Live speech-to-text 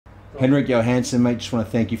Henrik Johansson, mate, just want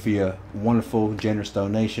to thank you for your wonderful, generous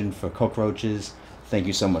donation for cockroaches. Thank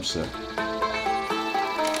you so much, sir.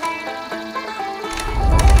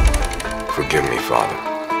 Forgive me, Father,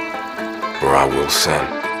 or I will sin.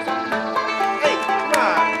 Hey, come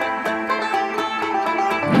on!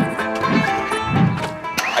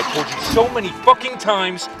 I told you so many fucking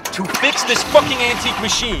times to fix this fucking antique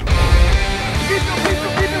machine.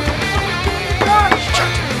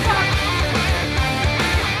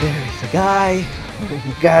 There's a guy in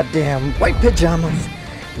goddamn white pajamas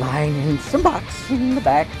lying in some box in the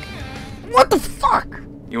back. What the fuck?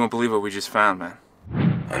 You won't believe what we just found, man.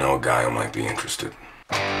 I know a guy who might be interested.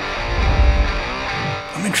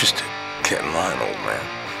 I'm interested. Get in line, old man.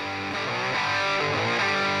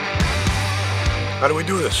 How do we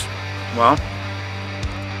do this? Well,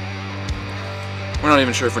 we're not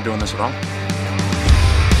even sure if we're doing this at all.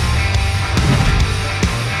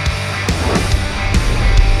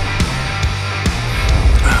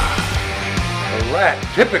 A rat,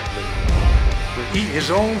 typically, would eat his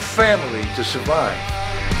own family to survive.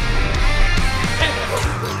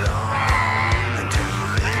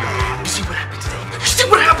 See what happens. See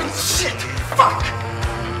what happens. Shit. Fuck.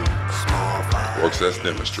 Works as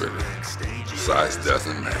demonstrated. Size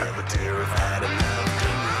doesn't matter.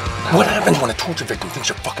 What happens when a torture victim thinks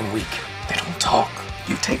you're fucking weak? They don't talk.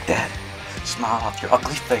 You take that smile off your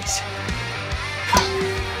ugly face.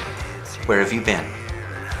 Where have you been?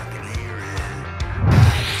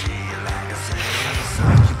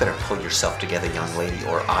 You better pull yourself together, young lady,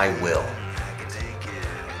 or I will.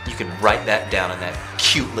 You can write that down in that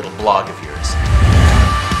cute little blog of yours.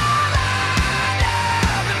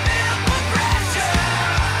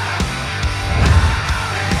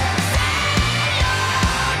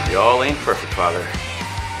 Y'all ain't perfect, Father.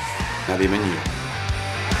 Not even you.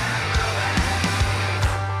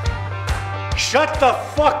 Shut the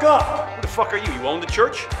fuck up! Who the fuck are you? You own the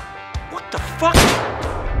church? What the fuck?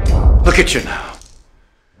 Look at you now.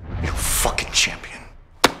 You fucking champion.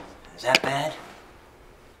 Is that bad?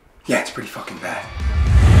 Yeah, it's pretty fucking bad.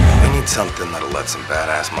 We need something that'll let some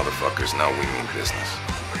badass motherfuckers know we mean business.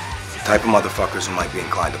 The type of motherfuckers who might be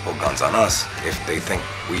inclined to pull guns on us if they think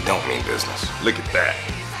we don't mean business. Look at that.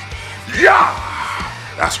 Yeah!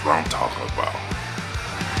 That's what I'm talking about.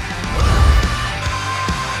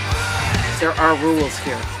 There are rules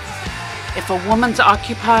here. If a woman's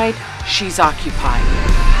occupied, she's occupied.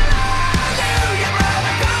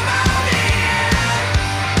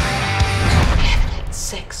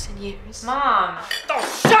 Sex in years. Mom! Oh,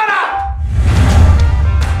 shut up!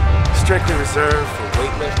 Strictly reserved for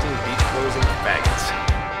weightlifting, beach clothes, and faggots.